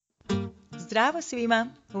Zdravo svima!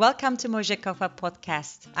 Welcome to Možekova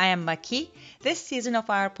podcast. I am Maki. This season of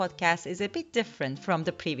our podcast is a bit different from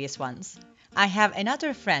the previous ones. I have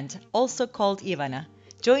another friend, also called Ivana,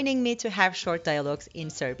 joining me to have short dialogues in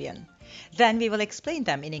Serbian. Then we will explain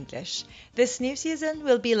them in English. This new season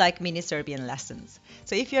will be like mini Serbian lessons.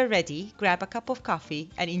 So if you're ready, grab a cup of coffee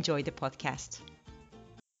and enjoy the podcast.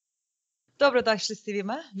 Dobrodošli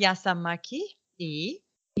svima. Ja sam Maki i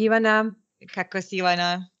Ivana. Kako si,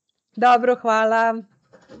 Ivana? Dobro, hvala.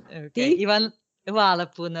 Okay. Ivan, hvala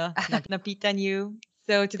puno na pitanju.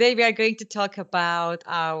 So today we are going to talk about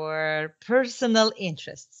our personal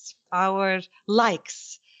interests, our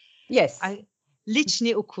likes. Yes.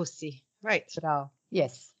 Lični ukusi, right? Bravo.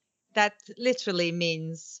 Yes. That literally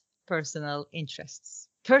means personal interests.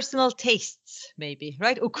 Personal tastes, maybe,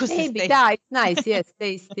 right? Ukusi Maybe, taste. yeah, it's nice. Yes,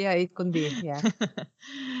 taste. Yeah, it could be. Yeah.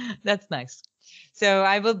 That's nice. So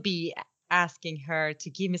I will be asking her to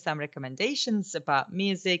give me some recommendations about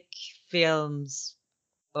music, films,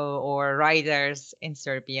 or writers in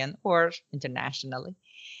Serbian or internationally.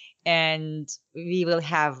 And we will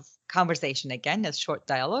have conversation again, a short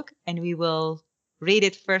dialogue, and we will read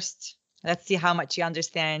it first. Let's see how much you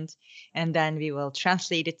understand. And then we will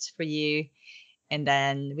translate it for you. And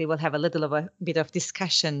then we will have a little of a bit of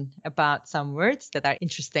discussion about some words that are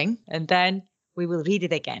interesting. And then we will read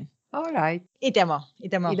it again. All right. Idemo.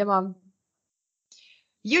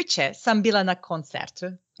 Juče sam bila na koncertu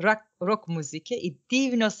rock muzike i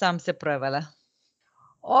divno sam se provela.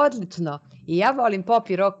 Odlično. I ja volim pop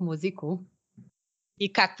i rock muziku.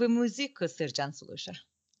 I kakvu muziku Srđan sluša?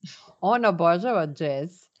 On obožava džez.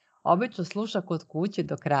 Obično sluša kod kuće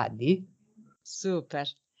dok radi. Super.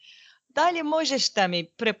 Dalje možeš da mi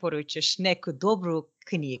preporučiš neku dobru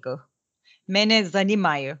knjigu. Mene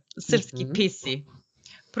zanimaju srpski pisi.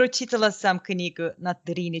 Pročitala sam knjigu Na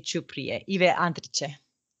Drini Ćuprije, Ive Andrića.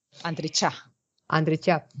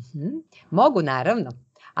 Mogu, naravno,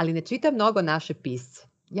 ali ne čitam mnogo naše pisce.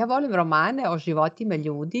 Ja volim romane o životima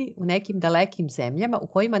ljudi u nekim dalekim zemljama u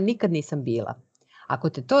kojima nikad nisam bila. Ako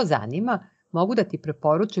te to zanima, mogu da ti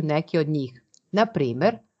preporučim neki od njih. Na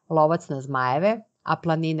primer, Lovac na zmajeve, A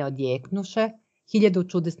planine odjeknuše,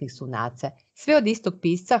 1000 čudesnih sunaca. Sve od istog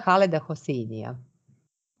pisca Haleda Hoseinija.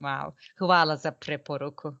 Wow, hvala za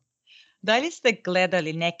preporuku. Da li ste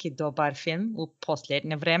gledali neki dobar film u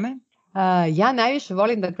posljednje vreme? Ja najviše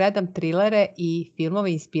volim da gledam trilere i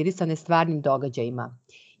filmove inspirisane stvarnim događajima.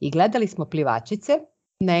 I gledali smo Plivačice,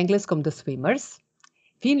 na engleskom The Swimmers.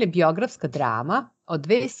 Film je biografska drama o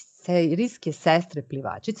dve serijske sestre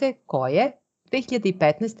Plivačice koje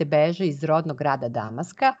 2015. beže iz rodnog grada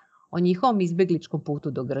Damaska o njihovom izbegličkom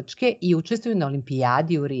putu do Grčke i učestvuju na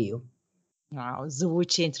olimpijadi u Riju. Wow,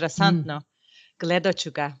 zvuči interesantno. Gledat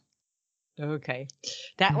ću ga. Okay.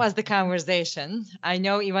 That was the conversation. I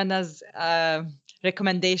know Ivana's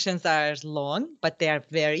recommendations are long, but they are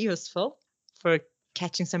very useful for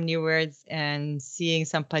catching some new words and seeing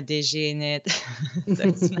some padeži in it.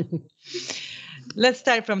 Let's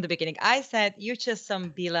start from the beginning. I said, juče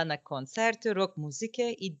sam bila na koncertu rock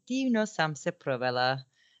muzike i divno sam se provela.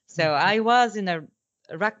 So I was in a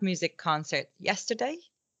rock music concert yesterday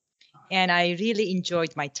and I really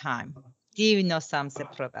enjoyed my time. Divno sam se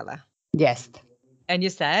provela. Yes. And you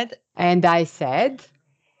said? And I said,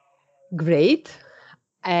 great.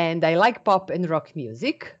 And I like pop and rock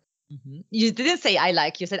music. Mm-hmm. You didn't say I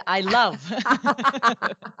like, you said I love.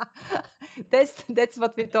 That's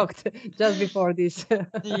what we talked just before this.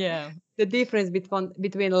 Yeah. The difference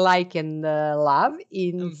between like and love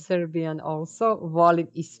in Serbian also. Volim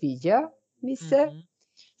I sviđa mi se.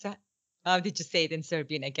 So how did you say it in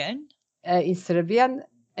Serbian again? In Serbian,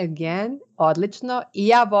 again, odlično. I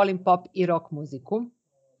ja volim pop I rock muziku.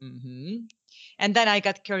 And then I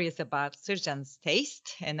got curious about Srđan's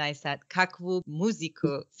taste, and I said, Kakvu muziku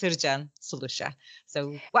Srđan sluša. So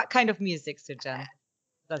what kind of music Srđan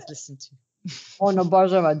does listen to? On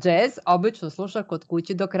obožava džez, obično sluša kod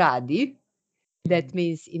kuće dok radi. That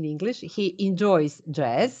means in English, he enjoys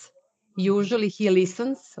jazz. Usually he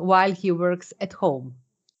listens while he works at home.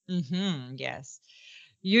 Yes.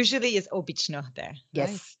 Usually it's obično there.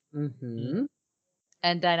 Yes. Right?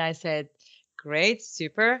 And then I said, great,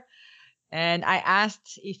 super. And I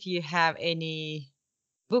asked if you have any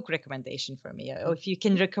book recommendation for me, or if you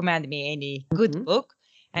can recommend me any good book.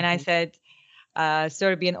 And I said,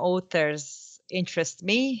 Serbian authors interest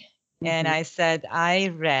me. And I said, I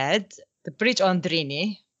read The Bridge on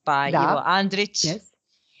Drini by Ive Andrića. Yes.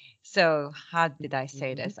 So how did I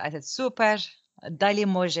say this? I said, super, da li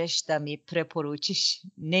možeš da mi preporučiš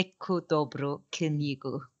neku dobru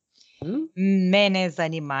knjigu? Mene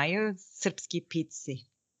zanimaju srpski pisci.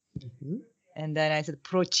 And then I said,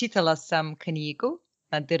 pročitala sam knjigu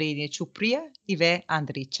Na Drini Ćuprija, Ive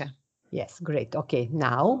Andrića. Yes, great. Okay,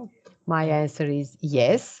 now my answer is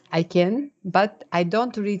yes, I can, but I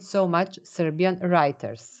don't read so much Serbian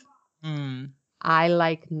writers. I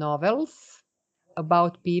like novels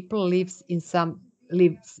about people lives in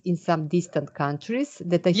some distant countries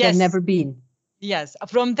that I have never been. Yes,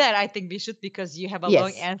 from there I think we should, because you have a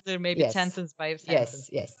long answer, maybe sentence by sentence.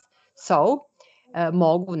 Yes. So,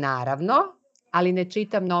 mogu naravno, ali ne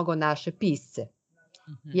čitam mnogo naše pisce.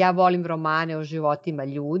 Ja volim romane o životima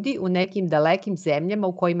ljudi u nekim dalekim zemljama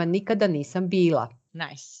u kojima nikada nisam bila.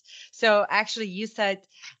 Nice. So actually you said,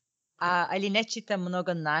 ali ne čitam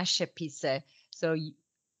mnogo naše pisce. So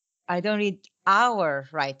I don't read our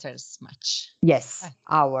writers much. Yes,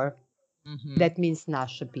 our. That means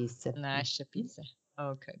naše pisce. Naše pisce.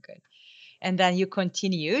 Okay, good. And then you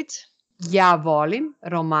continued. Ja volim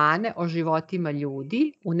romane o životima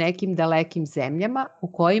ljudi u nekim dalekim zemljama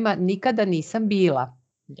u kojima nikada nisam bila.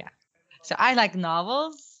 Yeah. So I like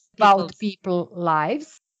novels about people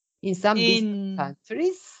lives in some distant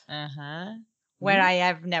countries where I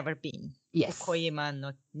have never been. Yes. U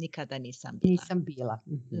kojima nikada nisam bila. Nisam bila.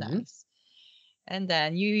 Nice. And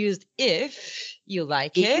then you used if you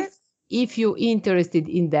like it. If you're interested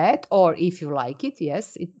in that, or if you like it,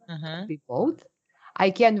 yes, it could be both.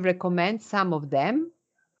 I can recommend some of them,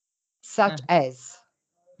 such as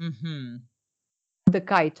The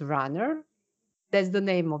Kite Runner. That's the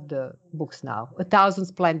name of the books now. 1,000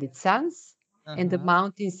 Splendid Suns and The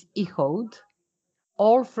Mountains Ehud,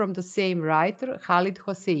 all from the same writer, Haleda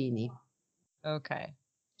Hoseinija. Okay.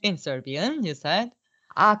 In Serbian, you said?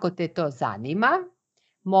 Ako te to zanima,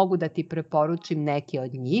 mogu da ti preporučim neke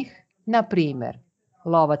od njih. Na primjer,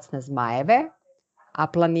 Lovac na zmajeve, A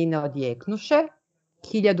planine odjeknuše,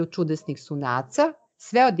 1000 čudesnih sunaca,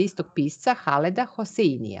 sve od istog pisca Haleda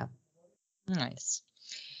Hoseinija. Nice.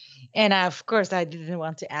 And of course, I didn't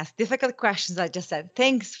want to ask difficult questions. I just said,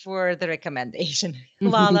 thanks for the recommendation.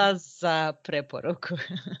 Hvala za preporuku.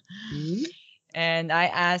 And I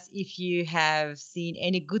asked if you have seen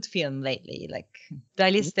any good film lately. Like, da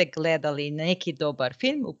li ste gledali neki dobar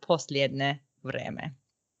film u posljednje vreme?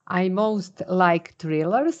 I most like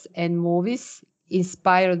thrillers and movies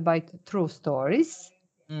inspired by true stories.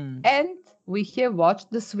 And we have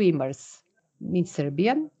watched The Swimmers in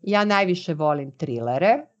Serbian. Ja najviše volim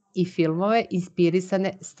trilere i filmove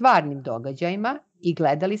inspirisane stvarnim događajima i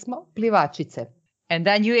gledali smo Plivačice. And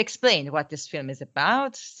then you explained what this film is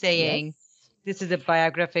about, saying this is a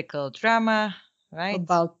biographical drama, right?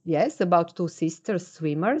 About two sisters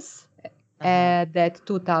swimmers that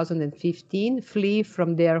 2015 flee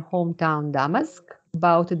from their hometown Damascus,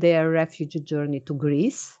 about their refugee journey to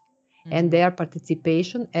Greece and their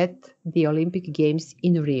participation at the Olympic Games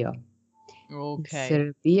in Rio. Okay.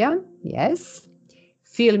 Serbian, yes.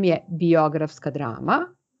 Film je biografska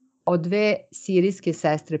drama o dve sirijske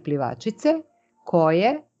sestre plivačice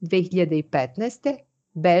koje 2015.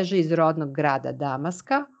 beže iz rodnog grada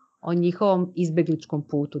Damaska o njihovom izbegličkom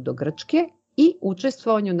putu do Grčke i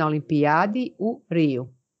učestvovanju na olimpijadi u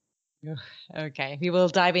Riju. Okay, we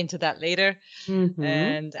will dive into that later.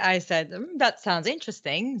 And I said, that sounds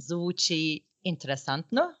interesting. Zvuči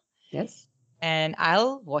interesantno. Yes. And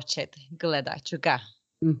I'll watch it. Gledat ću ga.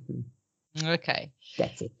 Okay.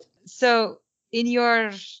 That's it. So in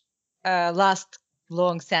your last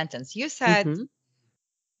long sentence, you said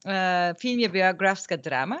film je biografska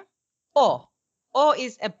drama. O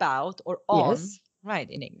is about or on, right,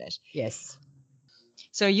 in English. Yes.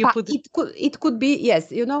 So you put... It could be,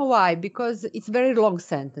 yes. You know why? Because it's very long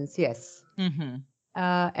sentence, yes.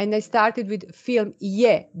 And I started with film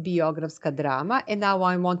je biografska drama, and now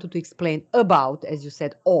I wanted to explain about, as you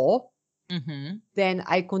said, o. Then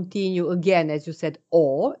I continue again, as you said,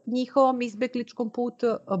 o njihovom izbegličkom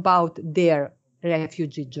putu, about their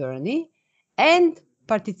refugee journey and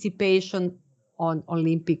participation on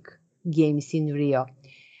Olympic Games in Rio.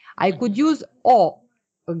 I could use o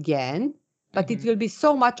again, but it will be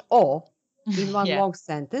so much o in one long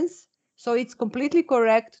sentence. So it's completely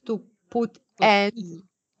correct to put and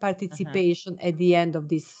participation at the end of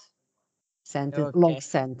this sentence, long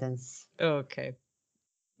sentence. Okay.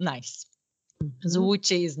 Nice.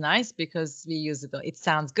 Zvuči is nice because we use it. It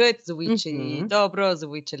sounds good. Zvuči dobro,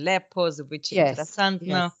 zvuči lepo, zvuči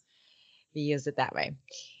interesantno. We use it that way.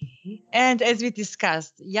 And as we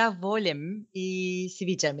discussed, ja volim i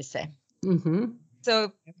sviđa mi se.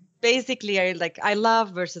 So basically, I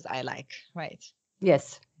love versus I like, right?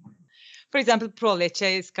 Yes. For example,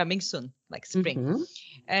 proljeće is coming soon, like spring.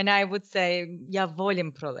 And I would say, ja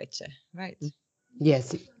volim proljeće, right?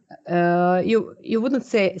 Yes. You wouldn't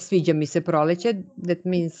say sviđa mi se proljeće. That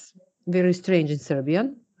means very strange in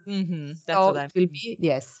Serbian. That's So what it will be,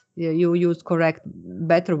 yes, you use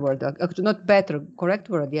better word. Actually, not better, correct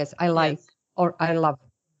word, yes, I like, Yes. or I love,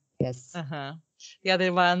 yes. The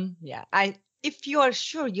other one, if you are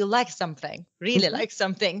sure you like something, really like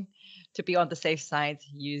something, to be on the safe side,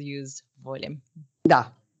 you use volim. Da,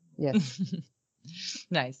 yes.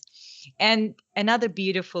 Nice. And another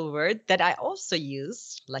beautiful word that I also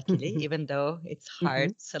use, luckily, even though it's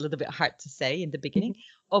hard, it's a little bit hard to say in the beginning,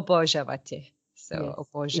 obožavati. So Yes,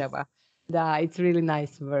 obožava. It's really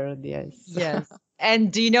nice word, yes. Yes.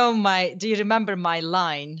 And do you remember my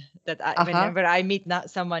line that whenever I meet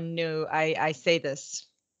someone new, I say this?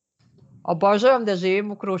 Obožavam da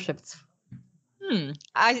živim u Kruševcu.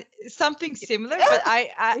 Something similar, but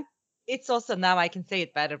I it's also now I can say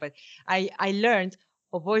it better, but I learned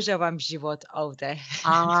obožavam život ovde.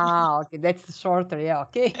 Okay, that's shorter, yeah,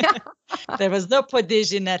 okay. There was no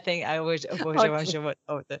podiži, nothing. I obožavam život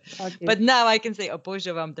ovde. Okay. But now I can say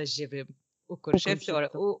obožavam da živim u Kruševcu or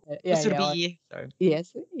u Srbiji. Sorry.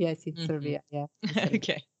 Yes, in Serbia, yeah.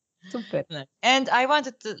 Okay. Super. And I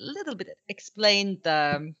wanted to a little bit explain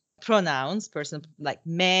the pronouns, person like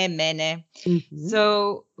me, mene.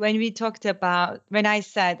 So when I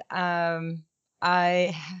said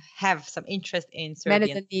I have some interest in Serbian.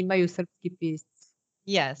 Mene zanimaju srpski pisci.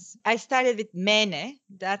 Yes, I started with mene.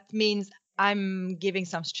 That means I'm giving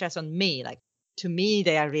some stress on me. Like to me,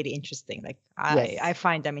 they are really interesting. Like I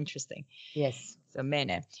find them interesting. Yes. So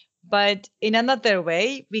mene. But in another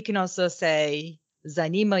way, we can also say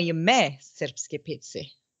zanimaju me srpski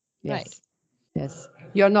pisci. Yes. Right. Yes.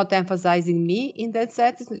 You're not emphasizing me in that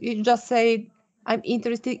sentence. You just say I'm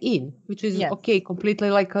interested in, which is okay, completely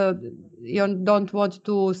like you don't want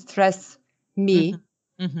to stress me,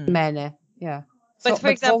 mene. Yeah. But for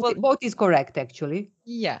example, both is correct actually.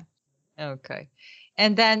 Yeah. Okay.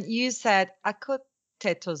 And then you said ako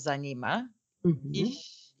te to zanima.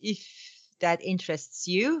 If that interests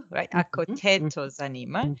you, right? Ako te to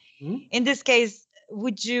zanima. In this case,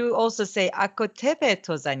 would you also say ako tebe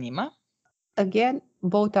to zanima? Again,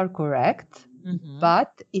 both are correct,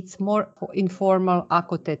 but it's more informal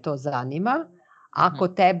ako te to zanima. Ako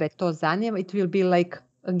tebe to zanima, it will be like,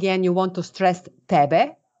 again, you want to stress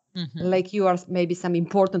tebe, like you are maybe some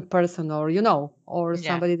important person or, or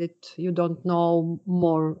somebody that you don't know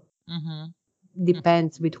more.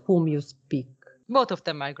 Depends with whom you speak. Both of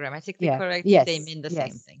them are grammatically correct. They mean the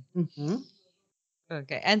same thing.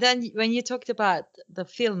 Okay. And then when you talked about the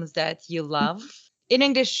films that you love, in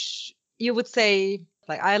English, you would say,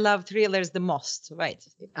 like, I love thrillers the most, right?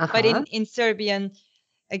 But in Serbian,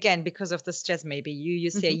 again, because of the stress, maybe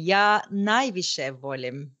you say, ja najviše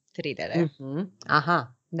volim thrillere.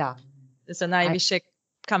 Da. So najviše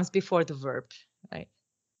comes before the verb, right?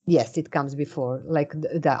 Yes, it comes before. Like,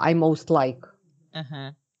 I most like.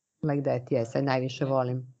 Like that, yes, I najviše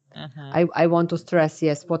volim. I want to stress,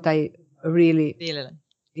 yes, what I really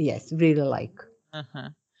like.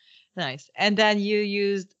 Nice. And then you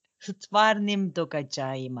used stvarnim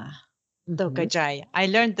događajima. Događaj. I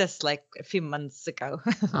learned this like a few months ago.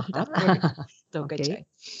 Događaj.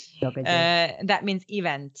 That means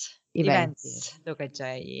events. Yes.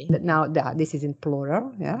 Događaji. Now, this is in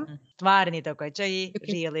plural, yeah. Stvarni događaji,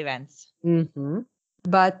 real events.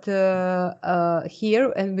 But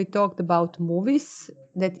here, and we talked about movies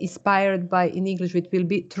that inspired by, in English, it will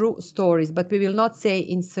be true stories, but we will not say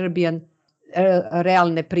in Serbian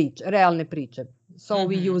realne priče. So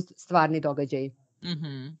we used stvarni događaji.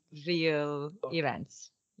 Real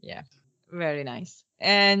events. Yeah, very nice.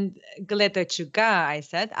 And gledat ću ga, I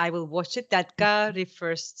said, I will watch it. That ga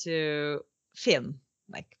refers to film.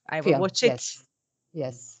 Like, I will watch it.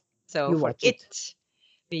 Yes. So you for watch it,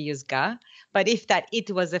 we use ga. But if that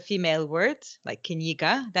it was a female word, like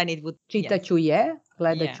knjiga, then it would... Čitat ću je,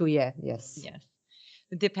 gledat ću je, yes. Yes.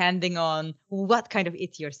 Depending on what kind of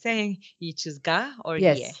it you're saying, you choose ga or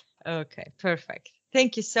je. Okay, perfect.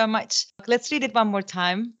 Thank you so much. Let's read it one more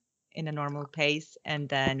time in a normal pace and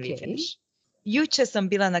then we finish. Juče sam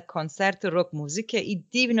bila na koncertu rock muzike I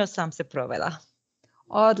divno sam se provela.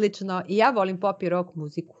 Odlično. I ja volim pop I rock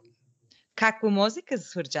muziku. Kakvu muziku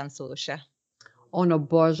Srđan sluša? On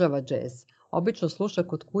obožava džez. Obično sluša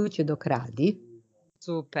kod kuće dok radi.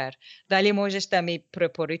 Super. Da li možeš da mi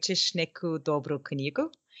preporučiš neku dobru knjigu?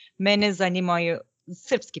 Mene zanimaju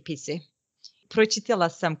srpski pisci. Pročitala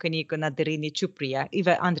sam knjigu Na Drini Ćuprija,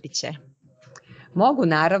 Ive Andrića. Mogu,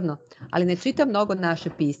 naravno, ali ne čitam mnogo naše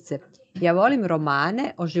pisce. Ja volim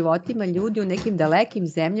romane o životima ljudi u nekim dalekim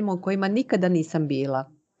zemljama u kojima nikada nisam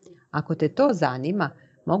bila. Ako te to zanima,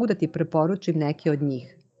 mogu da ti preporučim neke od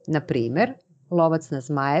njih. Na primer, Lovac na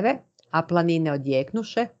zmajeve, A planine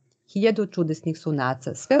odjeknuše, 1000 čudesnih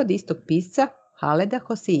sunaca, sve od istog pisca Haleda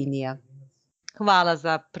Hoseinija. Hvala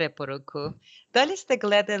za preporuku. Da li ste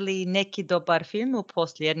gledali neki dobar film u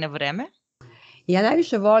posljednje vreme? Ja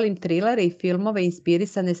najviše volim trilere i filmove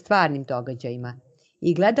inspirisane stvarnim događajima.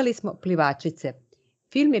 I gledali smo Plivačice.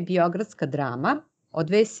 Film je biografska drama o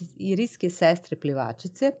dve sirijske sestre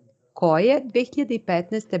plivačice koje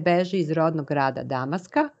 2015. beže iz rodnog grada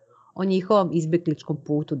Damaska, o njihovom izbjegličkom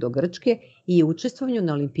putu do Grčke i učestvovanju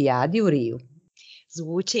na olimpijadi u Riju.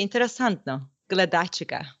 Zvuči interesantno. Gledat ću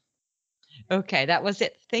ga. Okay, that was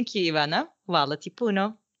it. Thank you, Ivana. Hvala ti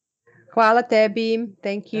puno. Hvala tebi.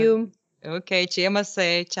 Thank you. Okay, čujemo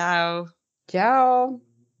se. Ciao. Ćao.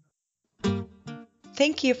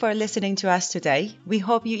 Thank you for listening to us today. We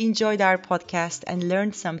hope you enjoyed our podcast and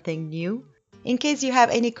learned something new. In case you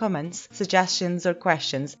have any comments, suggestions, or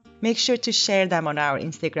questions, make sure to share them on our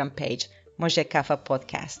Instagram page, Možeš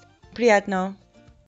podcast. Prijatno!